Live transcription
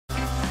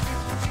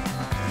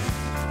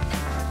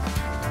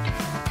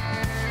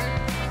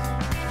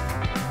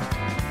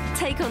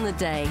Take on the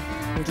day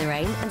with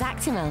Lorraine and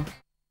Actimel.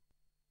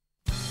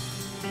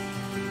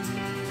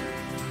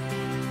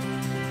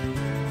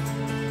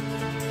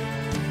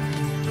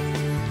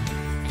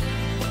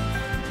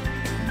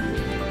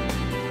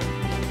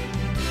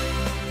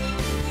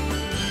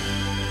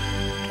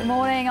 Good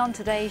morning. On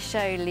today's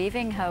show,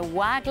 leaving her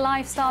WAG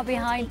lifestyle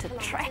behind to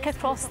trek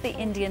across the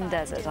Indian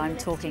desert. I'm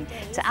talking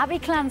to Abby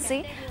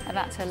Clancy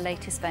about her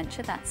latest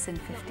venture. That's in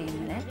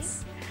 15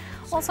 minutes.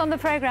 Also on the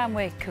programme,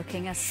 we're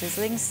cooking a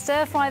sizzling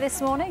stir-fry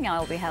this morning.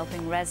 I'll be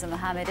helping Reza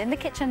Mohammed in the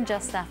kitchen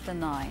just after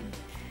 9.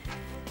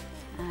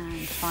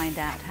 And find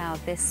out how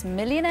this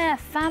millionaire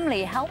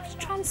family helped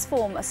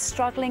transform a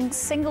struggling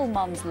single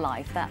mum's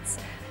life. That's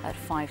at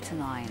 5 to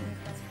 9.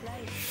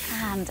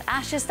 And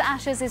Ashes to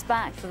Ashes is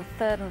back for the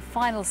third and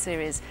final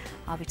series.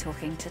 I'll be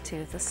talking to two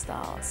of the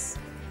stars.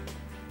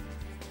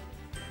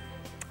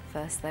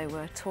 First, though,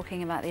 we're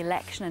talking about the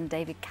election, and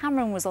David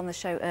Cameron was on the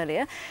show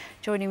earlier.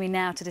 Joining me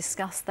now to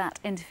discuss that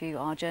interview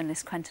are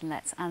journalists Quentin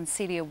Letts and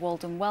Celia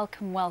Walden.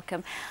 Welcome,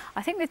 welcome.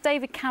 I think with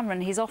David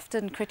Cameron, he's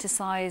often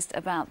criticised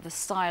about the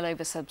style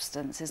over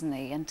substance, isn't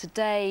he? And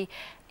today,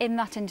 in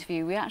that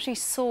interview, we actually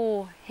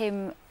saw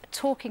him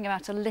talking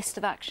about a list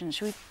of actions.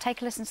 Should we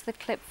take a listen to the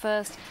clip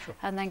first? Sure.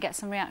 And then get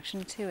some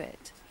reaction to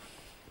it?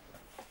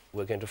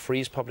 We're going to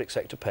freeze public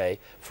sector pay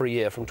for a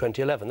year from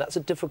 2011. That's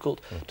a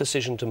difficult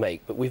decision to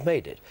make, but we've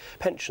made it.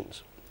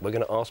 Pensions. We're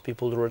going to ask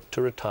people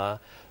to retire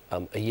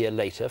a year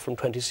later from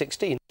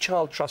 2016.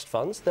 Child trust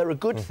funds, they're a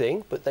good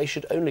thing, but they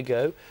should only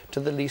go to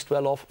the least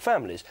well-off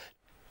families.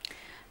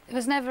 There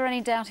was never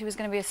any doubt he was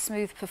going to be a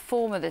smooth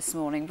performer this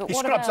morning, but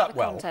what scrubs about up the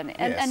well. content?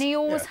 Yes. And he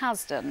always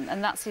has done,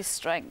 and that's his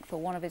strength, or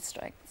one of his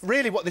strengths.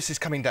 Really what this is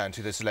coming down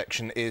to, this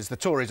election, is the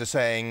Tories are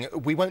saying,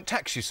 we won't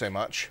tax you so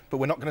much, but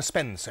we're not going to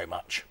spend so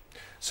much.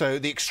 So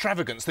the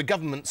extravagance, the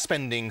government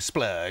spending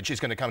splurge is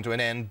going to come to an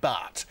end,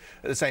 but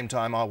at the same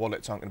time our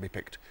wallets aren't going to be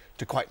picked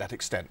to quite that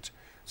extent.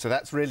 So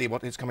that's really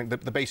what is coming,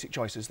 the basic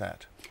choice is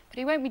that. But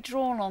he won't be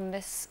drawn on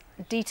this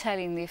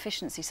detailing the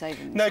efficiency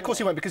savings. No, of course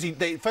he won't, because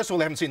first of all,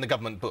 they haven't seen the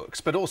government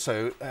books, but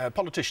also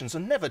politicians are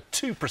never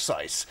too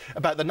precise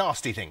about the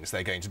nasty things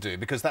they're going to do,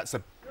 because that's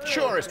the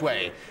surest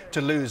way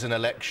to lose an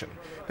election.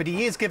 But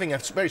he is giving a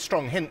very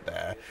strong hint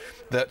there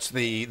that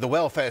the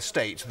welfare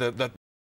state, the